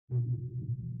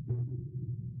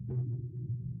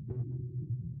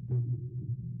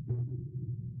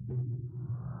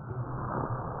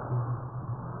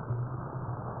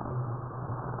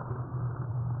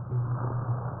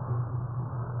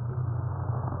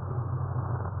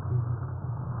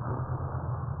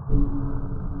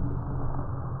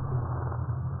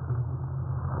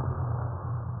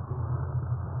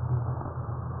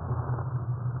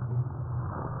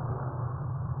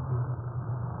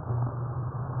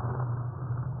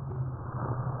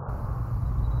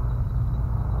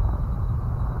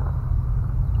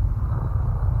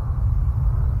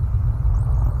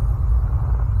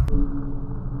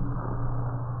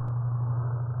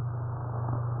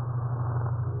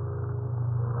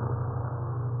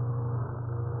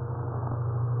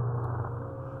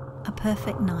A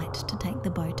perfect night to take the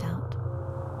boat out.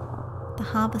 The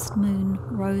harvest moon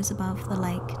rose above the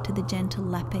lake to the gentle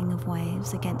lapping of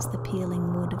waves against the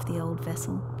peeling wood of the old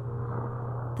vessel.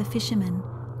 The fisherman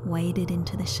waded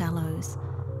into the shallows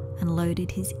and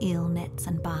loaded his eel nets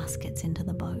and baskets into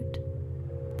the boat.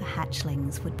 The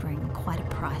hatchlings would bring quite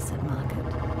a price at market.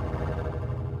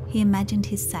 He imagined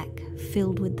his sack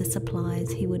filled with the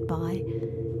supplies he would buy: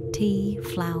 tea,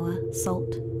 flour,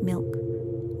 salt, milk,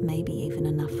 maybe even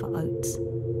enough for oats.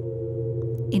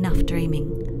 Enough dreaming.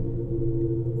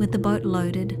 With the boat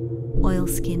loaded,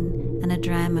 oilskin and a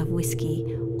dram of whiskey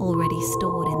already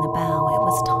stored in the bow, it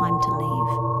was time to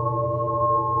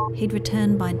leave. He'd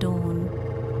return by dawn,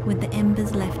 with the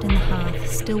embers left in the hearth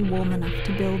still warm enough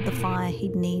to build the fire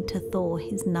he'd need to thaw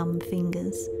his numb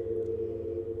fingers.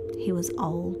 He was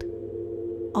old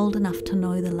enough to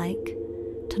know the lake,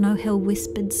 to know her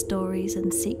whispered stories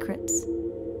and secrets.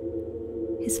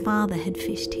 His father had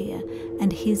fished here,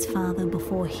 and his father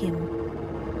before him.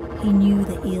 He knew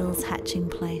the eel's hatching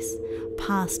place,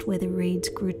 past where the reeds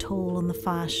grew tall on the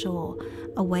far shore,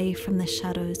 away from the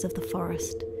shadows of the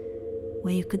forest,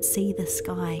 where you could see the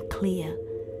sky clear,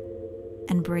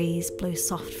 and breeze blew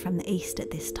soft from the east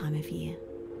at this time of year.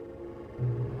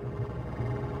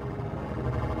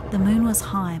 The moon was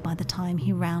high by the time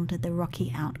he rounded the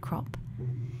rocky outcrop.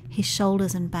 His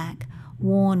shoulders and back,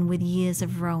 worn with years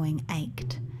of rowing,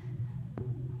 ached.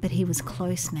 But he was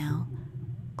close now,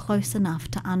 close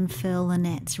enough to unfurl the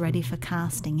nets ready for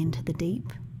casting into the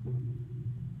deep.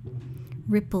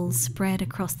 Ripples spread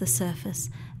across the surface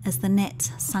as the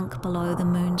nets sunk below the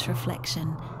moon's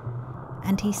reflection,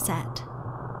 and he sat,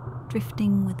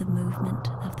 drifting with the movement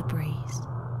of the breeze.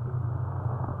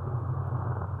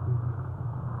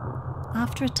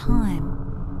 After a time,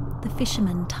 the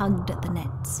fisherman tugged at the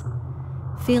nets.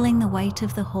 Feeling the weight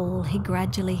of the haul, he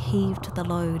gradually heaved the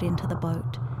load into the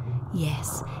boat.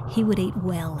 Yes, he would eat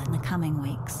well in the coming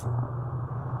weeks.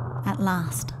 At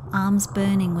last, arms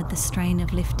burning with the strain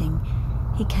of lifting,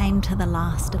 he came to the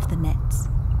last of the nets.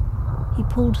 He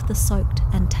pulled the soaked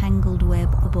and tangled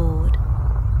web aboard.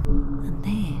 And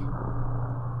there,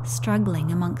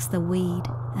 struggling amongst the weed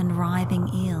and writhing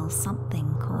eels,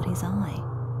 something caught his eye.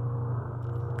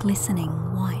 Glistening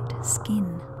white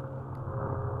skin.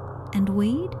 And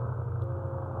weed?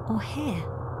 Or hair?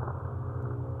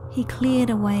 He cleared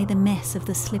away the mess of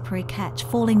the slippery catch,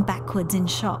 falling backwards in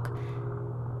shock.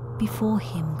 Before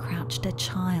him crouched a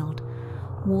child,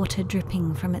 water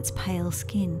dripping from its pale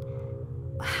skin.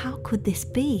 How could this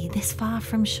be, this far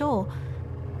from shore?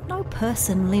 No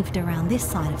person lived around this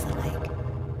side of the lake.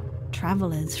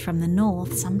 Travellers from the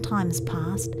north sometimes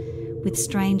passed, with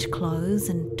strange clothes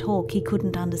and talk he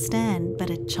couldn't understand, but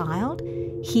a child?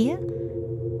 Here?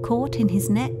 Caught in his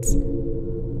nets?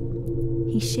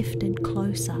 He shifted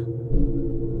closer.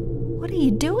 What are you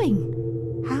doing?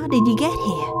 How did you get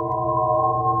here?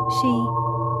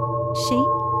 She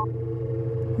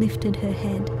lifted her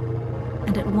head,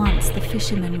 and at once the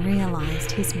fisherman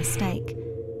realized his mistake.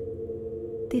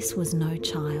 This was no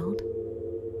child.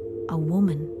 A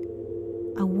woman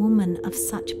of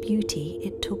such beauty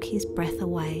it took his breath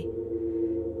away.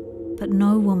 But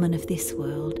no woman of this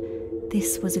world.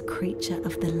 This was a creature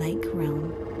of the lake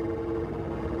realm.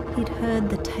 He'd heard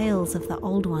the tales of the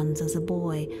old ones as a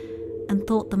boy and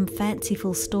thought them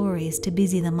fanciful stories to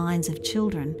busy the minds of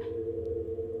children.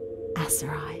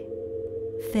 Asrai,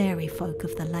 fairy folk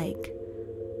of the lake,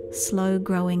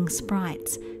 slow-growing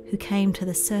sprites who came to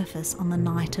the surface on the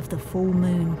night of the full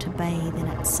moon to bathe in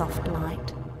its soft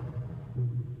light.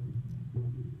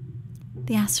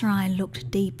 The Asrai looked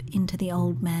deep into the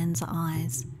old man's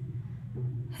eyes.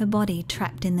 Her body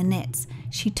trapped in the nets,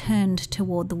 she turned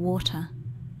toward the water.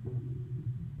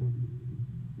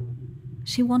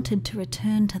 She wanted to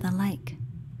return to the lake.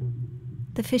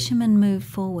 The fisherman moved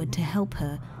forward to help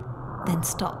her, then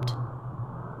stopped.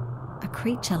 A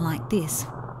creature like this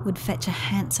would fetch a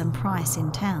handsome price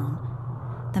in town.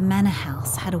 The manor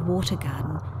house had a water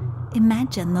garden.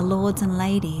 Imagine the lords and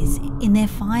ladies in their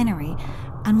finery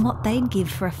and what they'd give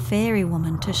for a fairy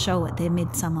woman to show at their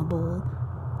midsummer ball.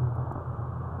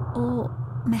 Or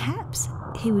perhaps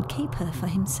he would keep her for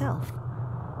himself.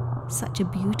 Such a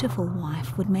beautiful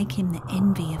wife would make him the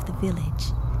envy of the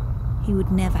village. He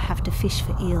would never have to fish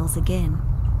for eels again.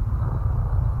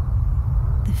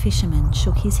 The fisherman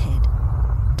shook his head,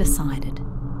 decided.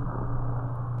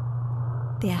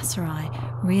 The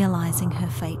Asrai, realising her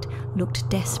fate, looked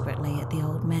desperately at the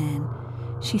old man.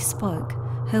 She spoke,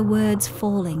 her words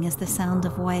falling as the sound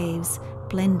of waves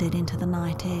blended into the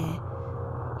night air.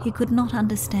 He could not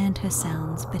understand her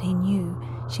sounds, but he knew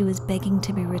she was begging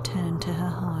to be returned to her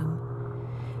home.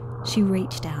 She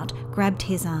reached out, grabbed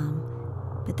his arm,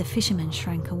 but the fisherman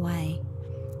shrank away.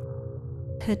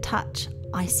 Her touch,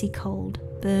 icy cold,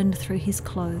 burned through his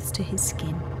clothes to his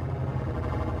skin.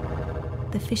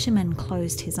 The fisherman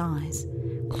closed his eyes,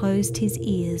 closed his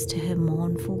ears to her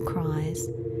mournful cries,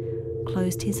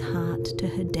 closed his heart to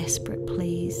her desperate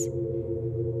pleas.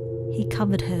 He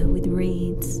covered her with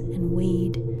reeds and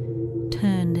weed,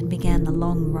 turned and began the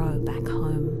long row back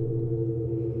home.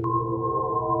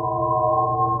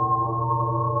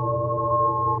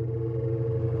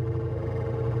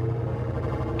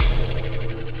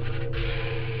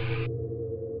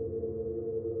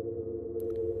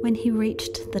 When he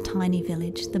reached the tiny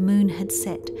village, the moon had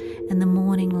set and the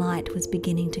morning light was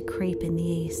beginning to creep in the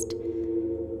east.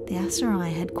 The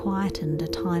Asrai had quietened a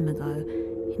time ago,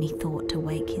 and he thought to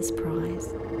wake his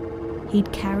prize.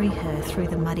 He'd carry her through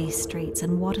the muddy streets,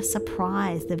 and what a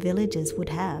surprise the villagers would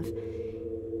have.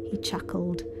 He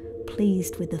chuckled,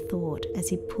 pleased with the thought, as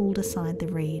he pulled aside the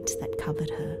reeds that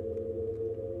covered her.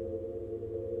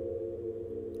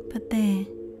 But there,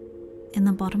 in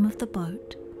the bottom of the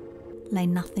boat, lay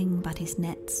nothing but his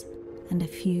nets and a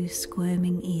few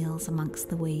squirming eels amongst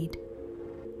the weed.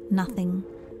 Nothing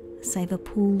save a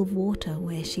pool of water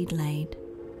where she'd laid.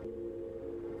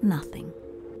 Nothing.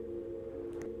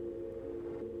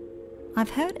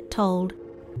 I've heard it told,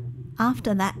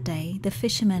 after that day the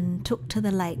fisherman took to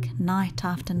the lake night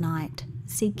after night,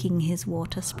 seeking his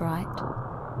water sprite.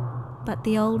 But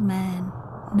the old man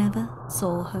never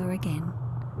saw her again.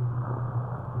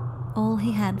 All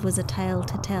he had was a tale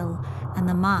to tell and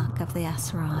the mark of the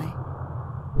Asrai,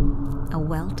 a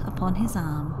welt upon his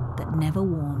arm that never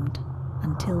warmed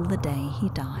until the day he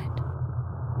died.